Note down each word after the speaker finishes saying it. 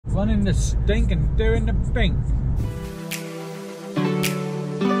running the stink and doing the pink.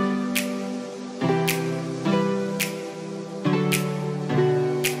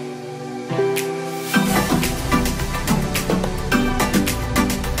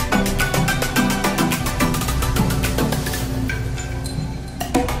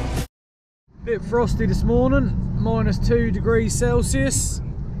 Bit frosty this morning, -2 degrees Celsius,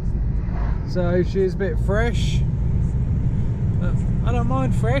 so she's a bit fresh. I don't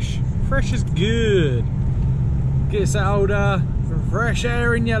mind fresh. Fresh is good. Gets that old fresh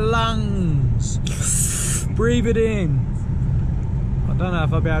air in your lungs. Breathe it in. I don't know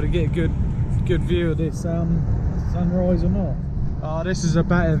if I'll be able to get a good view of this sunrise or not. Oh, this is a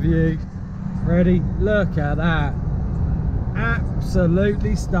better view. Ready? Look at that.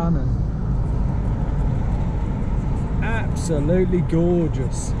 Absolutely stunning. Absolutely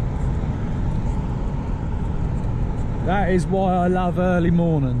gorgeous. That is why I love early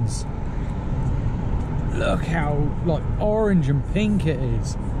mornings. Look how like orange and pink it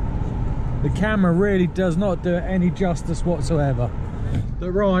is. The camera really does not do it any justice whatsoever.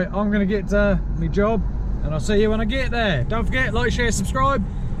 But right, I'm gonna get to my job and I'll see you when I get there. Don't forget, like, share, subscribe.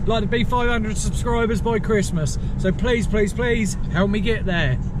 I'd like to be 500 subscribers by Christmas. So please, please, please help me get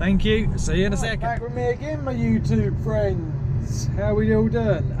there. Thank you. See you in a second. Back with me again, my YouTube friends. How we all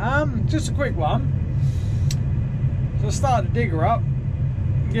doing? Just a quick one. So I started the digger up,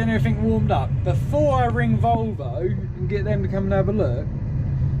 getting everything warmed up. Before I ring Volvo and get them to come and have a look,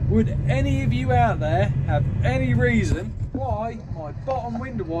 would any of you out there have any reason why my bottom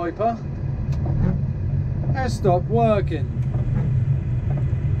window wiper has stopped working?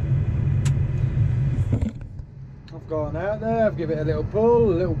 I've gone out there, I've given it a little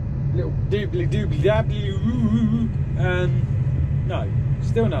pull, a little doobly doobly dabbly, and no,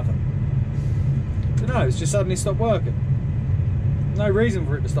 still nothing. No, it's just suddenly stopped working. No reason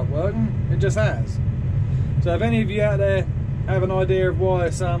for it to stop working, it just has. So if any of you out there have an idea of why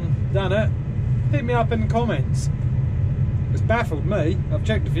it's done it, hit me up in the comments. It's baffled me. I've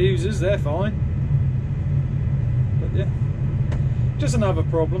checked the fuses, they're fine. But yeah, just another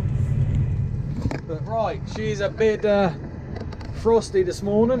problem. But right, she's a bit frosty this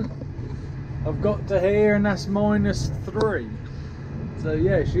morning. I've got to here and that's -3. So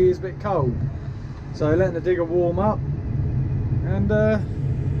yeah, she is a bit cold. So letting the digger warm up, and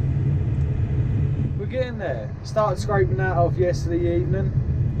we're getting there. Started scraping that off yesterday evening.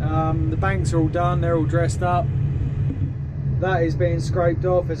 The banks are all done, they're all dressed up. That is being scraped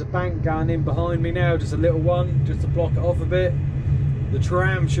off. There's a bank going in behind me now, just a little one, just to block it off a bit. The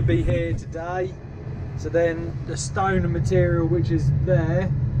tram should be here today. So then the stone and material which is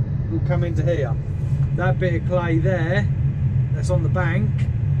there will come into here. That bit of clay there, that's on the bank,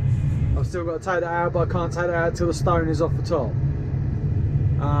 I've still got to take that out, but I can't take that out until the stone is off the top.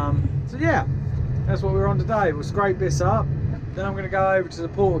 So yeah, that's what we're on today. We'll scrape this up, then I'm going to go over to the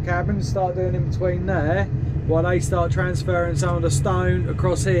porter cabin and start doing in between there, while they start transferring some of the stone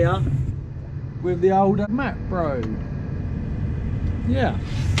across here with the older map road. Yeah,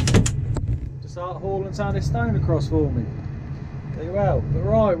 to start hauling some of this stone across for me. Very well. But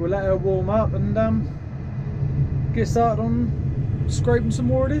right, we'll let her warm up and get started on scraping some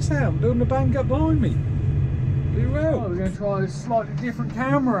more of this out, building the bank up behind me. Be well. Right, we're going to try a slightly different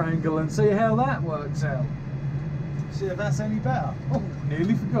camera angle and see how that works out. See if that's any better. Oh,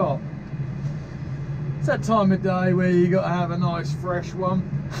 nearly forgot. It's that time of day where you got to have a nice fresh one.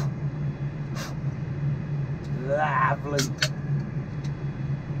 Lovely.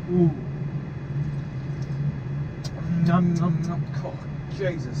 Ooh. Nom nom nom. God,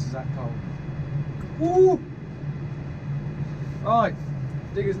 Jesus, is that cold. Ooh. Right,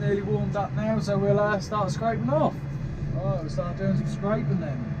 digger's nearly warmed up now, so we'll start scraping off. Right, we'll start doing some scraping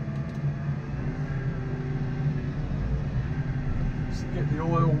then. Just get the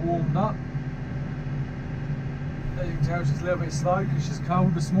oil warmed up. As you can tell, she's a little bit slow because she's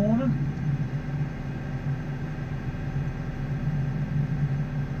cold this morning.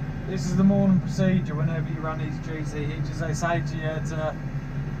 This is the morning procedure whenever you run these GC hitches. They say to you to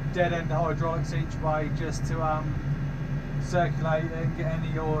dead end the hydraulics each way just to circulate and get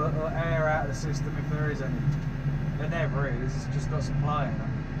any or air out of the system if there is any. There never is, it's just got some play in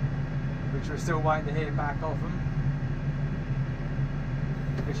them, which we're still waiting to hear back off them.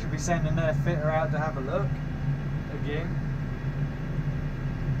 They should be sending their fitter out to have a look again.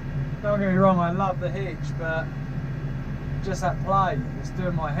 Don't get me wrong, I love the hitch, but just that play, it's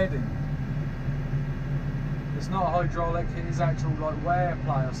doing my head in. It's not a hydraulic, it is actual like wear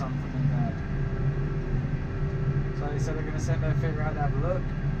play or something in there. So they said they're going to send their fitter out to have a look.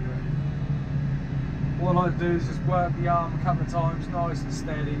 What I like to do is just work the arm a couple of times nice and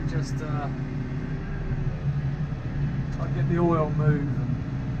steady, just try to get the oil moving.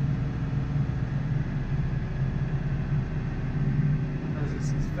 As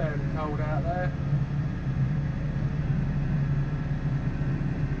it's fairly cold out there.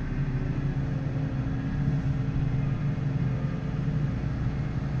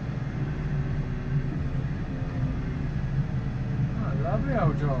 Oh, lovely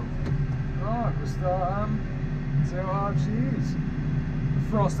old job. Right, we'll start see how hard she is. The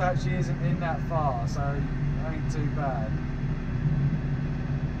frost actually isn't in that far, so it ain't too bad.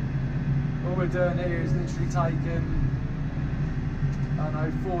 All we're doing here is literally taking, I don't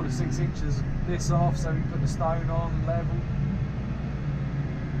know, 4 to 6 inches of this off so we can put the stone on level.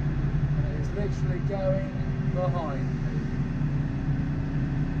 And it is literally going behind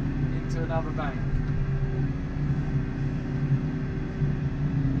me into another bank.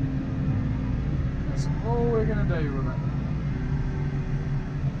 That's all we're going to do with it.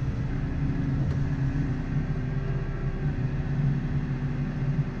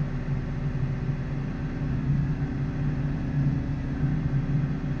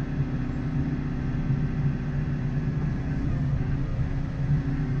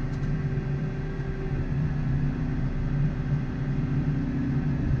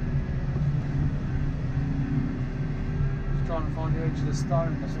 Trying to find the edge of the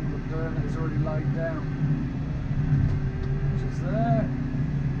stone, that's all I'm doing, it's already laid down. Which is there.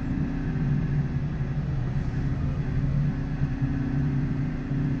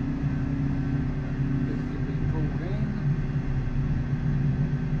 Bit can be pulled in.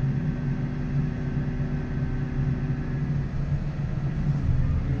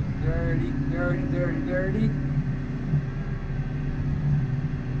 Dirty, dirty, dirty, dirty.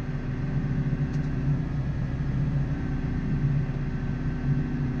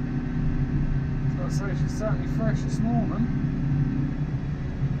 So she's certainly fresh this morning.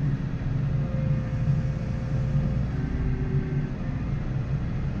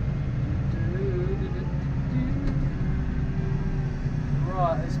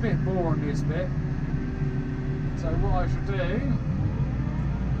 Right, it's a bit boring this bit. So what I shall do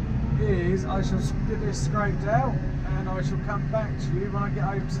is I shall get this scraped out and I shall come back to you when I get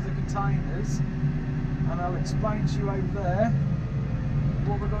over to the containers and I'll explain to you over there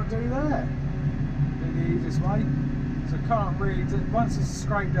what we've got to do there. The easiest way. So can't really do, once it's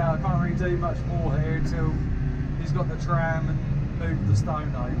scraped out, I can't really do much more here until he's got the tram and moved the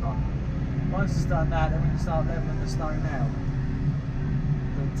stone over. Once he's done that, then we can start levelling the stone out.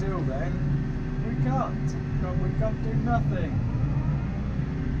 But until then, we can't do nothing.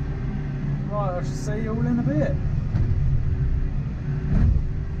 Right, I shall see you all in a bit.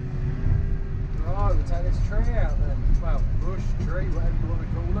 Right, we'll take this tree out then. Well, bush, tree, whatever you want to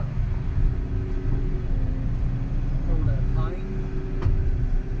call it.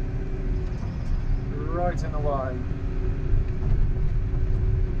 Right in the way.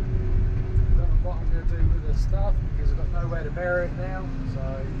 Don't know what I'm going to do with this stuff because I've got nowhere to bury it now, so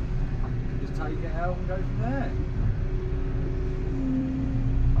just take it out and go from there.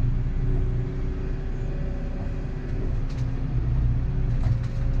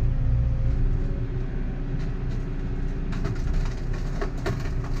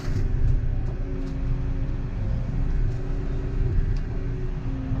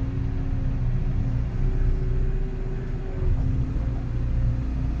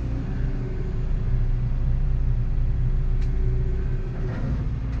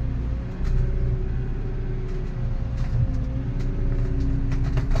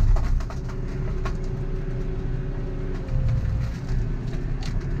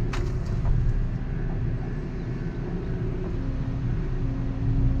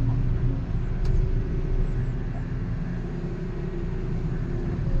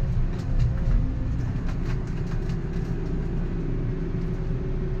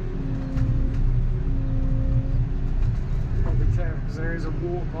 There is a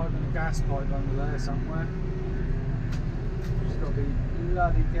water pipe and a gas pipe under there somewhere. Just got to be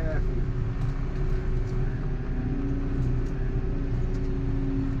bloody careful.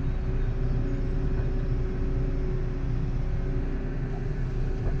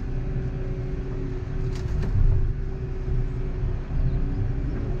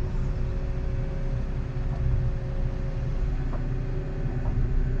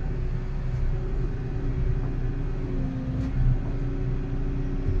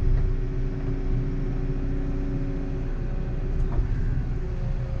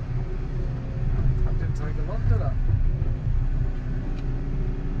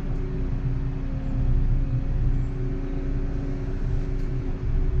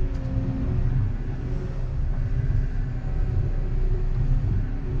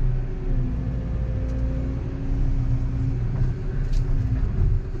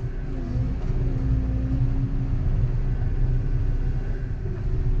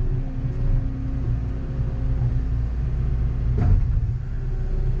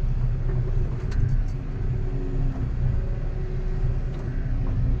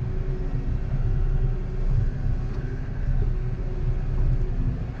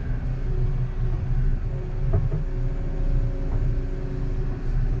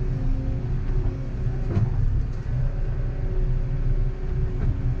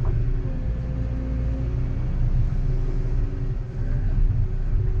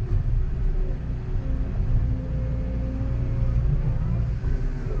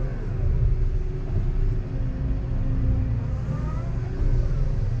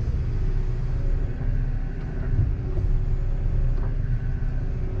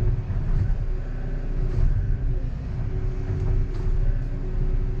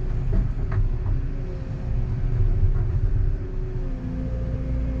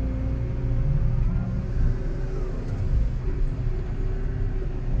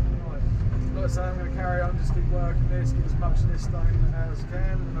 much of this stone as I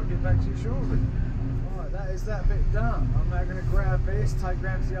can, and I'll get back to you shortly. Right, that is that bit done. I'm now going to grab this, take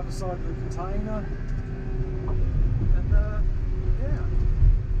round to the other side of the container, and yeah,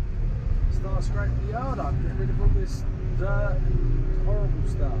 start scraping the yard up, get rid of all this dirt and horrible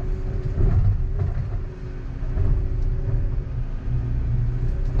stuff.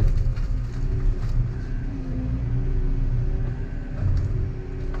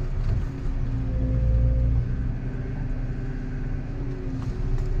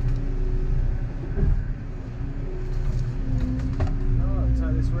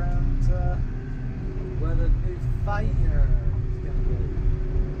 Where the new fire is going to be.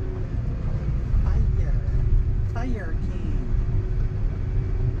 Fire king.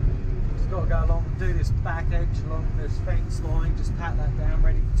 Just got to go along and do this back edge along this fence line, just pat that down,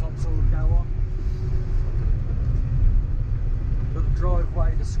 ready for topsoil to go on. Got the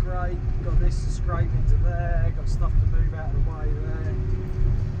driveway to scrape, got this to scrape into there, got stuff to move out of the way there.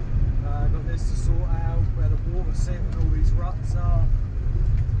 Got this to sort out where the water's sitting and all these ruts are.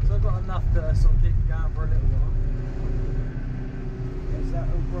 So I've got enough to sort of keep it going for a little while. Guess that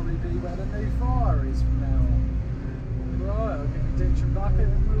will probably be where the new fire is from now on. Right, I'll get my ditch and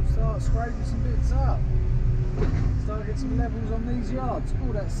bucket and we'll start scraping some bits up. Start getting some levels on these yards.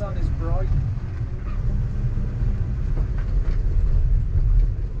 Oh, that sun is bright.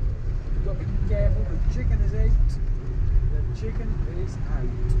 You've got to be careful, the chicken is out. The chicken is out.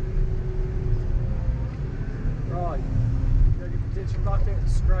 Right. Ditch and bucket,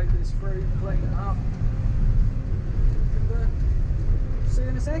 scrape this through, clean it up, and see you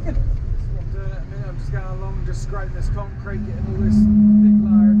in a second. That's what I'm doing at the minute. I'm just going along, just scraping this concrete, getting all this thick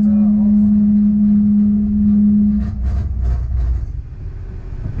layer of dirt off.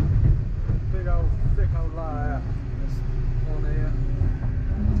 Big old, thick old layer that's on here.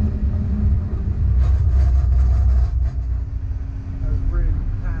 Those really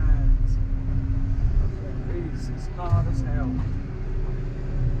pans. These is hard as hell.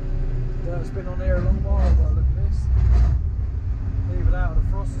 It's been on here a long while by the look at this. Even out the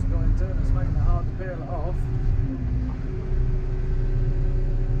frost has got into it and it's making it hard to peel it off.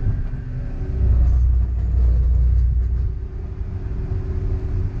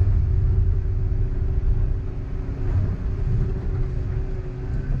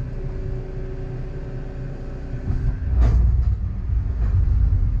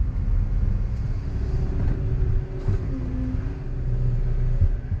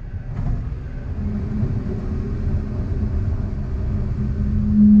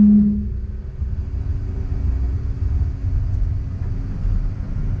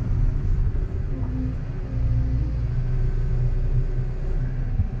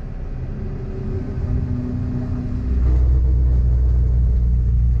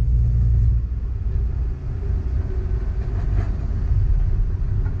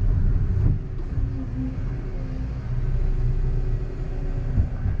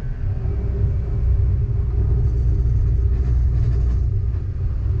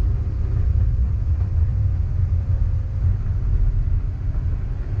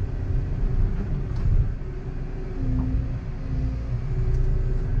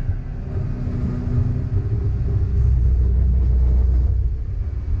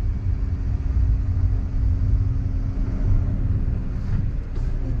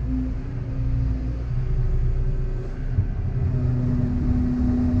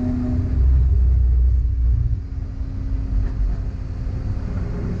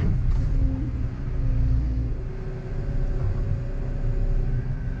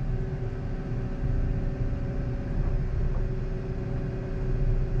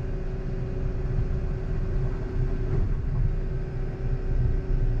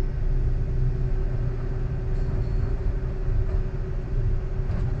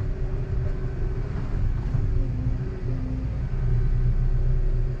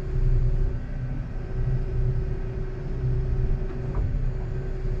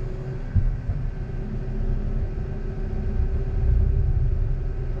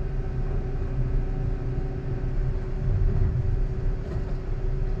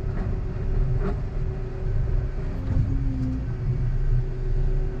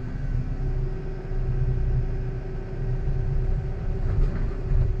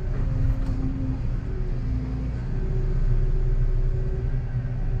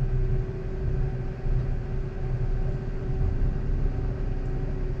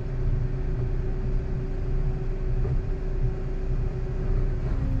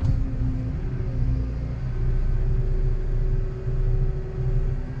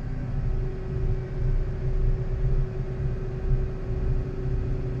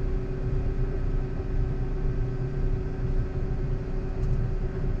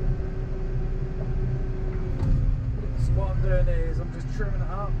 what I'm doing here is I'm just trimming it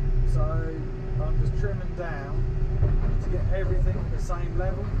up. So I'm just trimming down to get everything at the same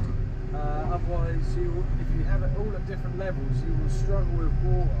level. Otherwise, if you have it all at different levels, you will struggle with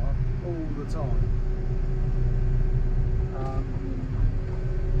water all the time.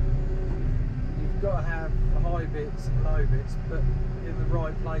 You've got to have high bits and low bits, but in the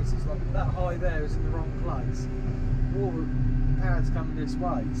right places. Like that high there is in the wrong place. Water pad's coming this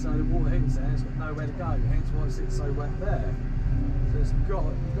way, so the water hits there, it's got nowhere to go, hence why it sits so wet there. So you've got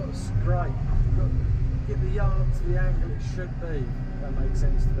to scrape, you've got to get the yarn to the angle it should be, if that makes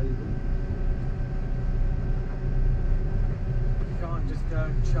sense to people. You can't just go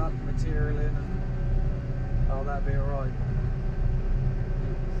and chuck material in and, oh, that'd be alright.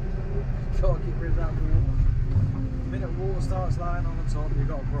 You've got to get rid of that water. The minute water starts laying on the top, you've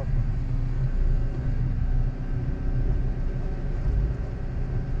got a problem.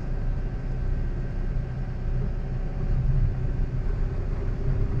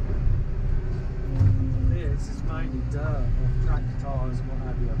 This is mainly dirt off tractor tyres and what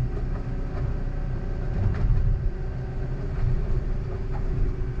have you.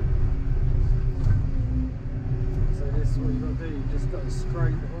 So this is what you've got to do, you've just got to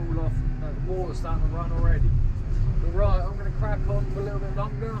scrape it all off. The water's starting to run already. But right, I'm going to crack on for a little bit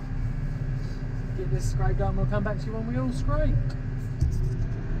longer. Get this scraped up and we'll come back to you when we all scrape.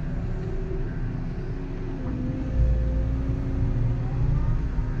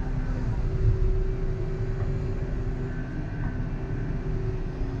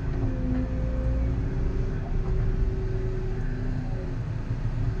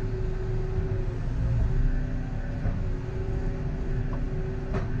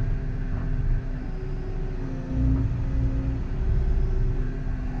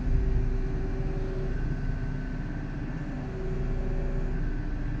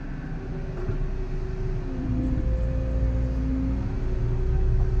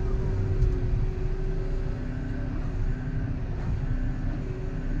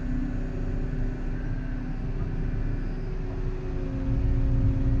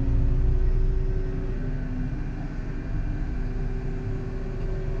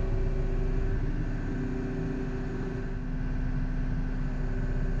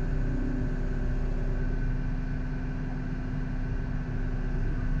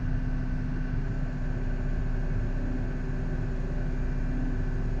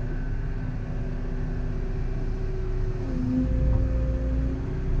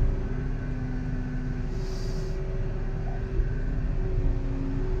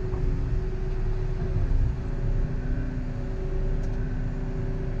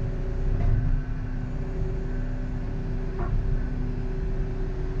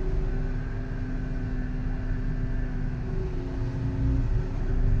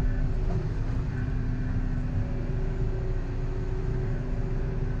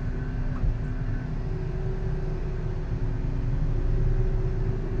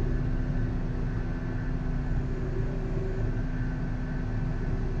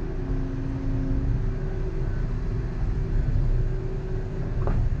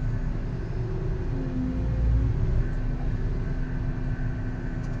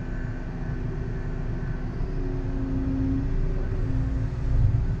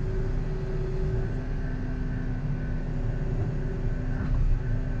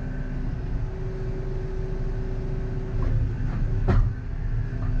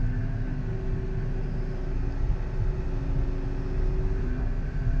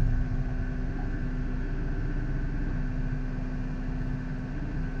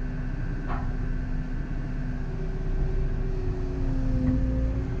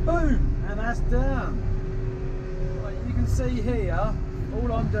 Boom, and that's done. Like you can see here,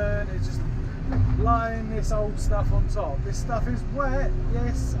 all I'm doing is just laying this old stuff on top. This stuff is wet,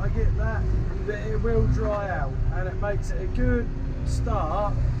 yes, I get that, but it will dry out and it makes it a good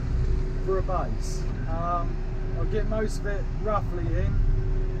start for a base. I'll get most of it roughly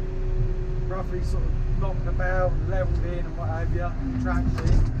sort of knocked about, leveled in and what have you, tracked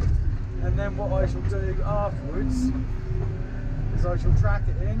in. And then what I shall do afterwards is I shall track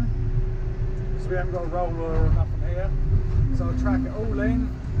it in, because we haven't got a roller or nothing here. So I'll track it all in.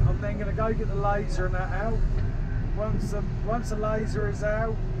 I'm then going to go get the laser and that out. Once the laser is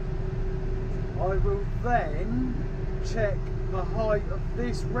out, I will then check the height of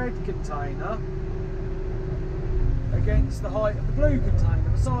this red container against the height of the blue container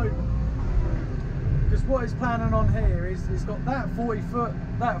beside it. Because what it's planning on here is it's got that 40 foot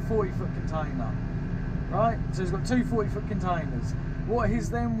container, right? So it's got two 40-foot containers. What he's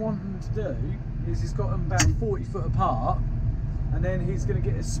then wanting to do is he's got them about 40 foot apart, and then he's going to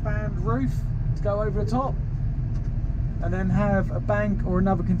get a spanned roof to go over the top. and then have a bank or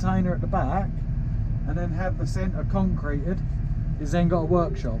another container at the back, and then have the centre concreted, is then got a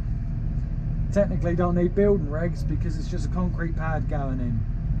workshop. Technically don't need building regs because it's just a concrete pad going in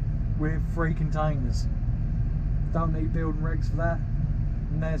with 3 containers. Don't need building regs for that.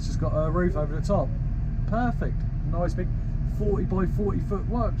 And then it's just got a roof over the top. Perfect. Nice big 40 by 40 foot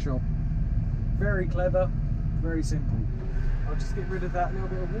workshop. Very clever, very simple. I'll just get rid of that little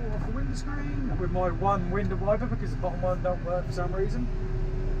bit of water off the window screen with my one window wiper because the bottom one don't work for some reason.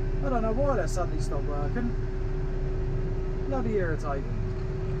 I don't know why that suddenly stopped working. Bloody irritating.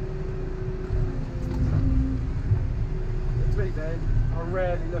 To be fair, I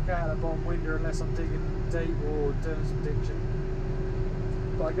rarely look out the bottom window unless I'm digging deep or doing some ditching.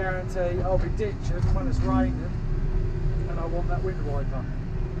 But I guarantee I'll be ditching when it's raining and I want that window wiper.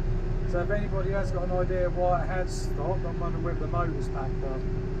 So if anybody has got an idea of why it has stopped, I'm wondering whether the motor's packed up.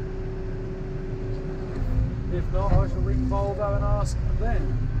 If not, I shall ring Volvo and ask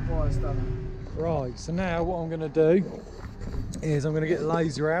them why it's done it. Right, so now what I'm going to do is I'm going to get the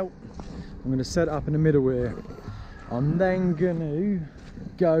laser out. I'm going to set it up in the middle here. I'm then going to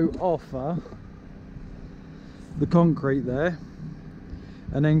go offer the concrete there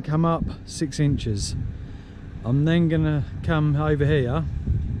and then come up 6 inches. I'm then going to come over here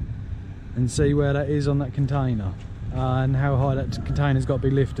and see where that is on that container and how high that container's got to be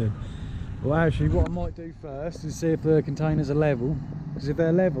lifted. Well, actually what I might do first is see if the containers are level, because if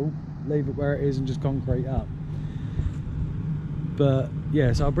they're level, leave it where it is and just concrete up. But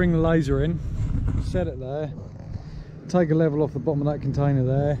yeah, so I'll bring the laser in, set it there, take a level off the bottom of that container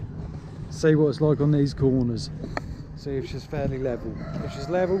there, see what it's like on these corners, see if she's fairly level. If she's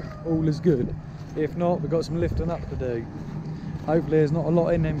level, all is good. If not, we've got some lifting up to do. Hopefully there's not a lot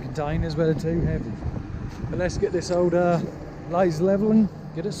in them containers where they're too heavy. But let's get this old laser level and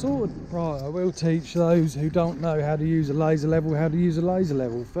get it sorted. Right, I will teach those who don't know how to use a laser level how to use a laser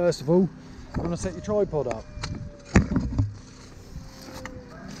level. First of all, you want to set your tripod up.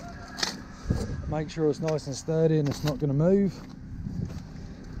 Make sure it's nice and sturdy and it's not going to move.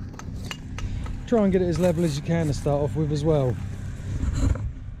 Try and get it as level as you can to start off with as well.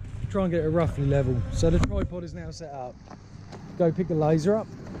 Try and get it roughly level. So the tripod is now set up. Go pick the laser up.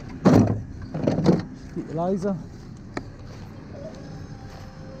 Get your laser.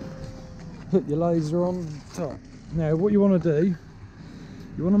 Put your laser on top. Now what you want to do,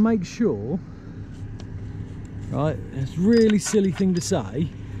 you want to make sure, right, it's a really silly thing to say,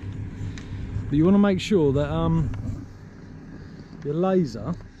 but you want to make sure that your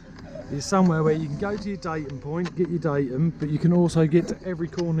laser is somewhere where you can go to your datum point, get your datum, but you can also get to every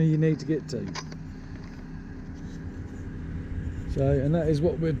corner you need to get to. So, and that is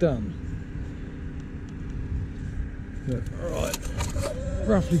what we've done. Alright,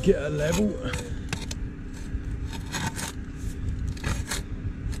 roughly get a level.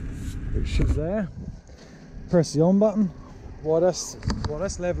 Which is there. Press the on button while that's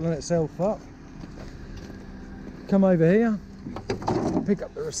leveling itself up. Come over here, pick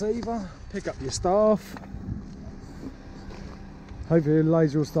up the receiver, pick up your staff. Hopefully the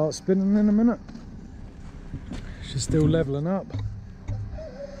laser will start spinning in a minute. She's still leveling up.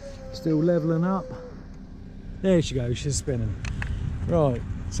 Still leveling up. There she goes, she's spinning. Right,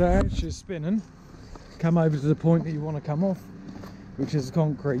 so as she's spinning, come over to the point that you want to come off, which is the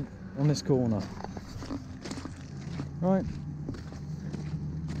concrete on this corner. Right.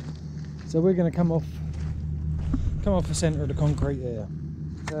 So we're going to come off the centre of the concrete here.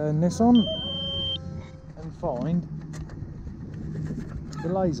 Turn this on and find the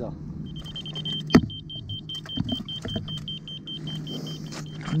laser.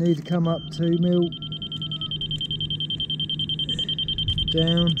 You need to come up 2 mil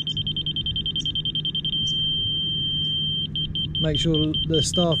down. Make sure the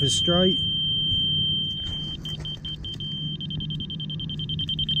staff is straight.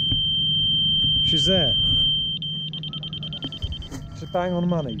 She's there. She's bang on the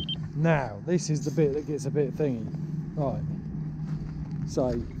money. Now, this is the bit that gets a bit thingy. Right.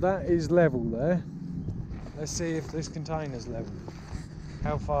 So, that is level there. Let's see if this container's level.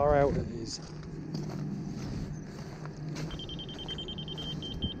 How far out it is.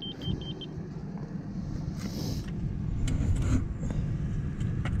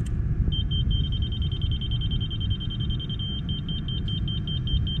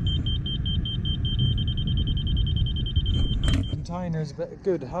 The container is a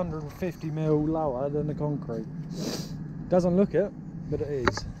good 150 mil lower than the concrete. Doesn't look it, but it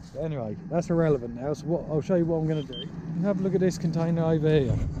is. But anyway, that's irrelevant now. So what I'll show you what I'm going to do. Have a look at this container over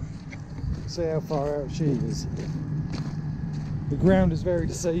here. See how far out she is. The ground is very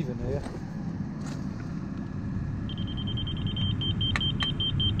deceiving here.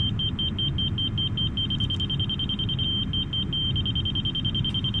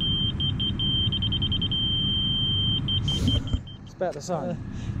 about the same.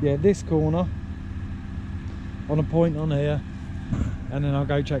 Yeah, this corner on a point on here, and then I'll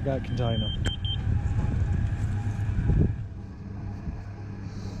go check that container.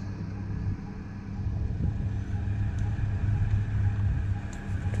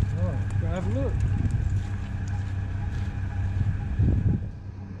 Right, go have a look.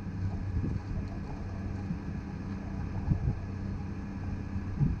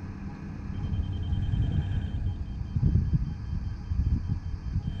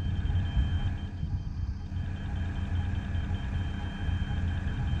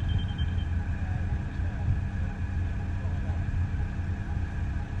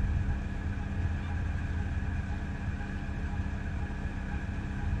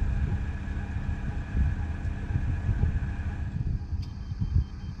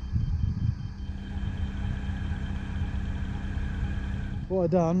 What I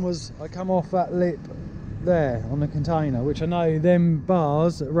done was I come off that lip there on the container, which I know them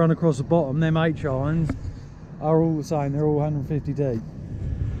bars that run across the bottom, them H-irons, are all the same, they're all 150 deep.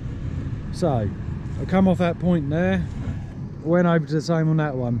 So I come off that point there, went over to the same on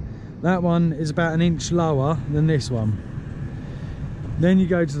that one. That one is about an inch lower than this one. Then you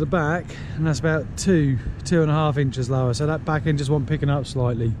go to the back and that's about 2.5 inches lower, so that back end just want picking up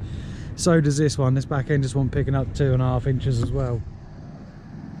slightly. So does this one, this back end just want picking up 2.5 inches as well.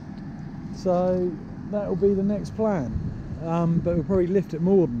 So that will be the next plan, but we'll probably lift it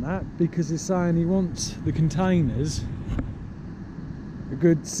more than that because he's saying he wants the containers a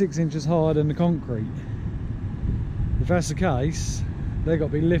good 6 inches higher than the concrete. If that's the case, they've got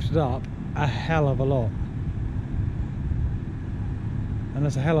to be lifted up a hell of a lot, and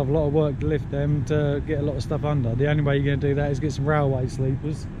that's a hell of a lot of work to lift them to get a lot of stuff under. The only way you're going to do that is get some railway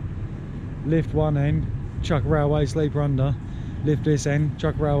sleepers, lift one end, chuck a railway sleeper under, lift this end,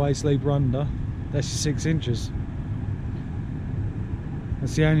 chuck a railway sleeper under. That's your 6 inches.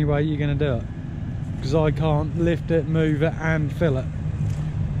 That's the only way you're going to do it, because I can't lift it, move it and fill it.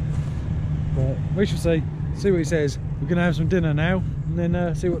 But we shall see what he says. We're going to have some dinner now and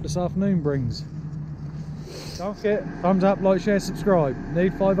then see what this afternoon brings. Don't forget, thumbs up, like, share, subscribe.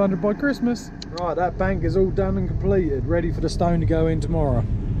 Need 500 by Christmas. Right, that bank is all done and completed, ready for the stone to go in tomorrow.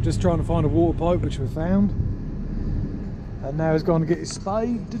 Just trying to find a water pipe, which we found. And now he's going to get his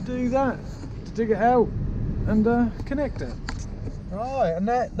spade to do that, to dig it out and connect it. Right, and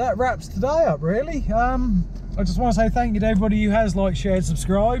that wraps today up really. I just want to say thank you to everybody who has liked, shared,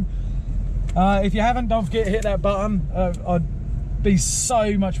 subscribed. If you haven't, don't forget to hit that button. I'd be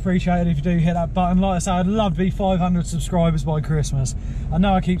so much appreciated if you do hit that button. Like I say, I'd love to be 500 subscribers by Christmas. I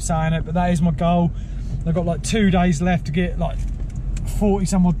know I keep saying it, but that is my goal. I've got like 2 days left to get like 40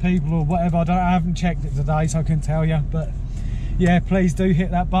 some odd people or whatever. I haven't checked it today, so I couldn't tell you, but yeah, please do hit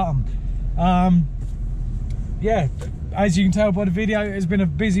that button. Yeah, as you can tell by the video, it's been a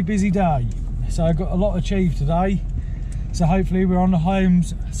busy day, so I got a lot achieved today. So hopefully we're on the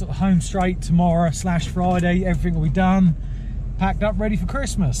home straight tomorrow / Friday. Everything will be done, packed up, ready for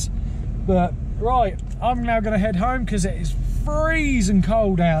Christmas. But right, I'm now going to head home because it is freezing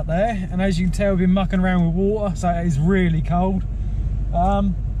cold out there, and as you can tell, we've been mucking around with water, so it is really cold.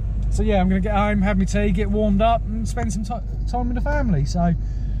 So yeah, I'm going to get home, have my tea, get warmed up and spend some time with the family. So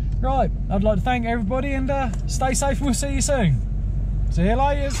right, I'd like to thank everybody and stay safe and we'll see you soon. See you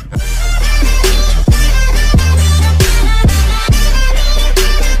later.